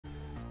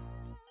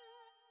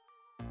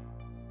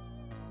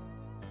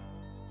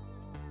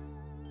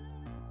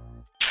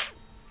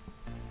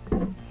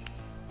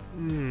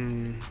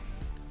Do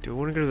I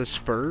want to go to the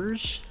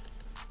Spurs?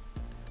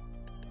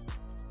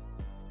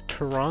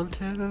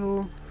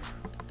 Toronto?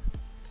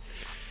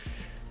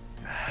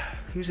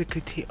 Who's a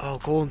good team? Oh,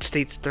 Golden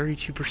State's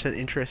 32%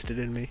 interested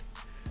in me.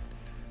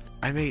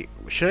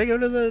 Should I go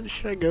to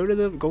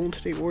the Golden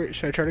State Warriors?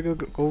 Should I try to go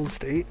Golden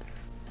State?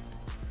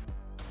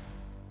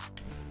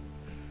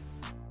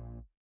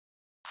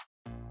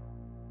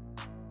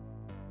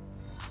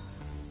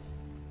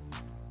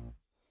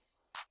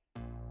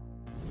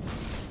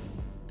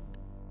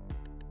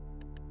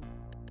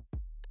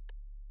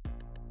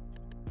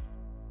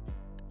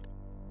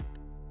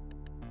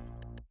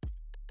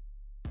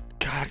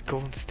 God,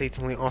 Golden State's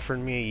only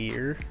offering me a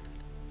year.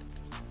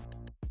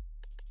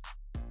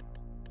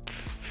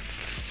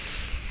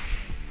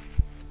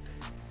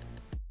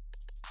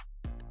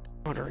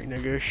 What do I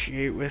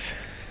renegotiate with?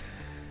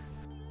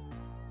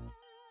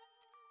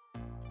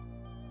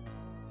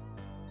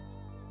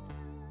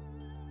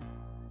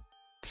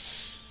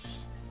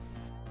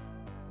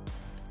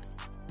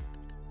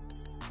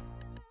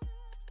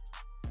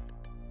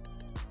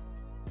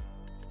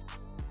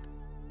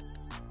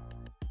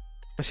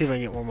 Let's see if I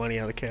can get more money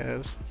out of the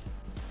Cavs.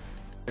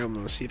 I'm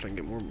gonna see if I can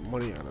get more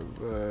money out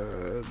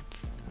of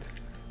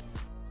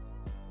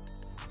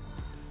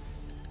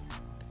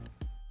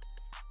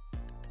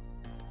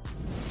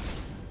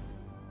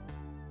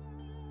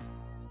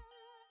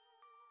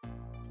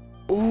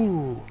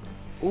Ooh!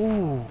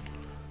 Ooh!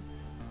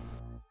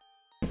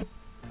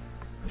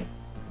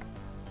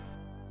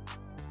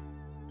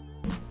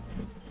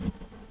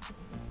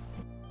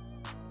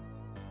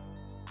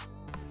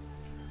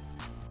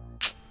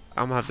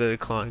 I'm gonna have to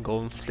decline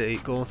Golden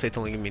State. Golden State's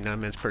only giving me 9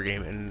 minutes per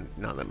game and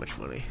not that much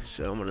money,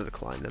 so I'm gonna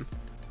decline them.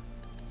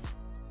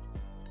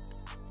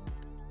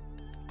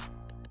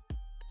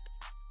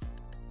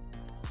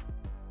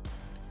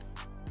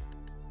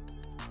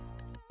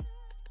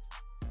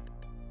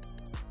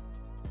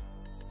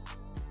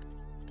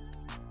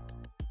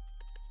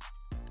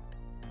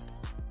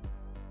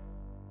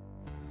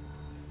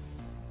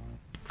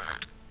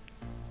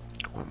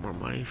 I want more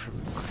money from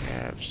the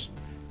Cavs.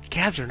 The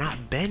Cavs are not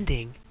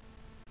bending.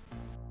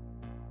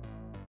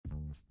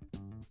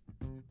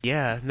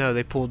 Yeah, no,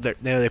 they pulled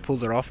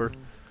their offer.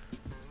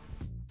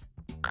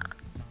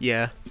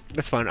 Yeah,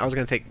 that's fine. I was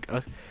gonna take.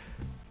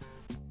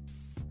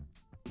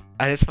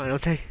 It's fine.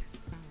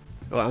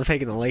 Well, I'm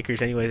taking the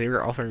Lakers anyway. They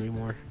were offering me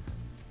more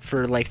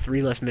for like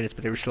 3 less minutes,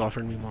 but they were still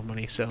offering me more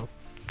money. So.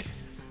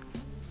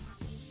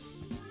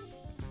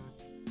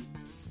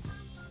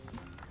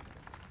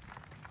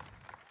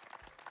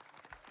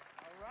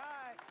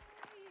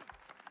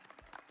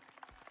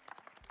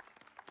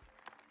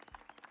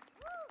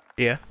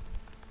 Yeah.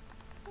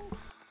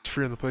 It's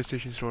free on the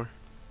PlayStation Store.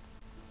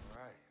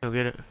 Alright. Go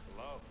get it.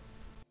 Hello.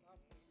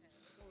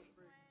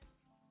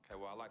 Okay,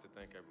 well, I'd like to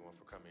thank everyone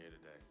for coming here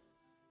today.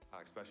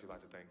 I especially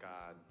like to thank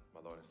God, my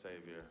Lord and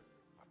Savior,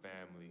 my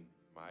family,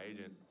 my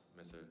agent,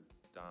 Mr.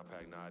 Don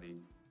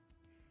Pagnotti,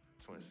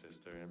 twin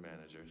sister and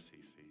manager,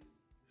 Cece,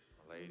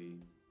 my lady.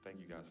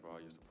 Thank you guys for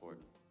all your support.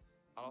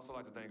 I'd also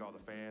like to thank all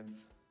the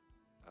fans,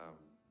 and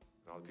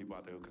all the people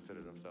out there who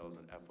consider themselves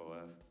an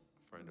FOF,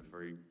 friend of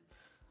free.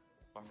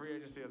 My free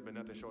agency has been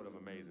nothing short of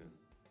amazing.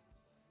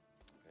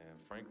 And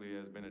frankly, it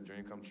has been a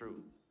dream come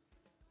true.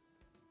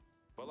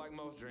 But like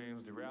most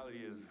dreams, the reality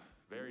is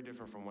very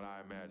different from what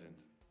I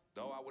imagined.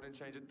 Though I wouldn't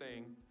change a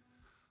thing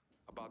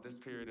about this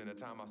period and the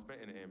time I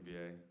spent in the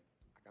NBA,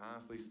 I can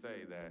honestly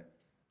say that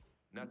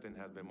nothing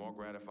has been more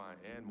gratifying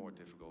and more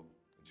difficult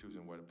than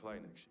choosing where to play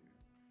next year.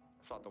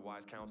 I sought the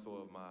wise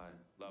counsel of my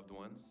loved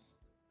ones.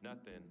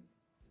 Nothing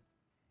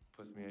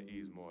puts me at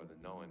ease more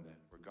than knowing that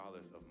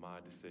regardless of my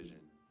decision,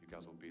 you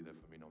guys will be there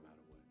for me no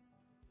matter what.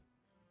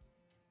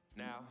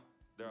 Now,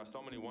 there are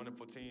so many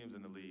wonderful teams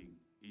in the league,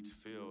 each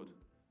filled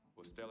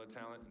with stellar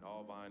talent and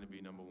all vying to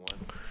be number one.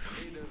 For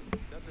me, there's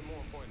nothing more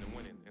important than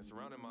winning and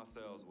surrounding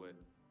myself with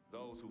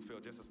those who feel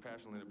just as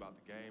passionately about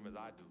the game as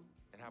I do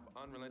and have an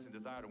unrelenting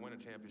desire to win a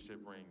championship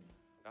ring.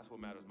 That's what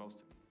matters most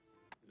to me.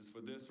 It is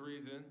for this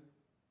reason,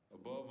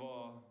 above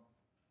all,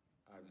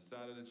 I've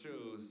decided to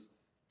choose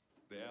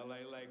the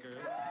LA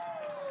Lakers.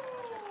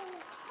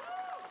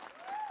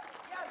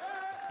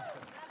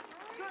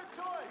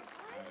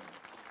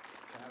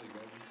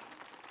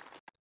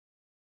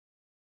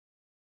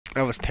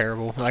 That was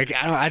terrible. Like,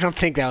 I don't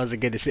think that was a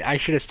good decision. I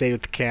should have stayed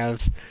with the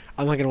Cavs.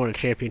 I'm not gonna win a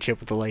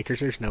championship with the Lakers.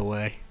 There's no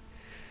way.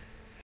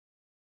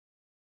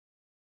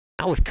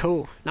 Not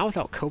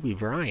without Kobe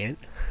Bryant.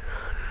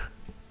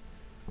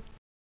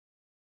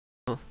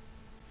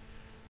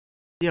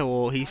 Yeah,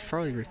 well, he's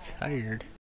probably retired.